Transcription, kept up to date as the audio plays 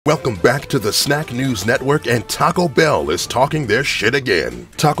Welcome back to the Snack News Network, and Taco Bell is talking their shit again.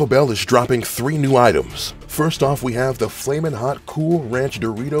 Taco Bell is dropping 3 new items. First off, we have the Flamin' Hot Cool Ranch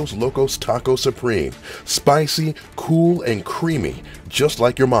Doritos Locos Taco Supreme. Spicy, cool, and creamy, just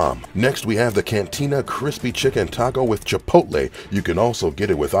like your mom. Next, we have the Cantina Crispy Chicken Taco with Chipotle. You can also get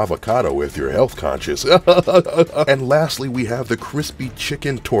it with avocado if you're health conscious. And lastly, we have the Crispy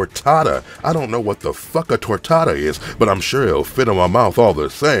Chicken Tortada. I don't know what the fuck a tortada is, but I'm sure it'll fit in my mouth all the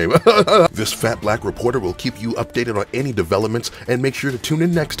same. This fat black reporter will keep you updated on any developments, and make sure to tune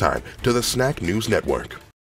in next time to the Snack News Network.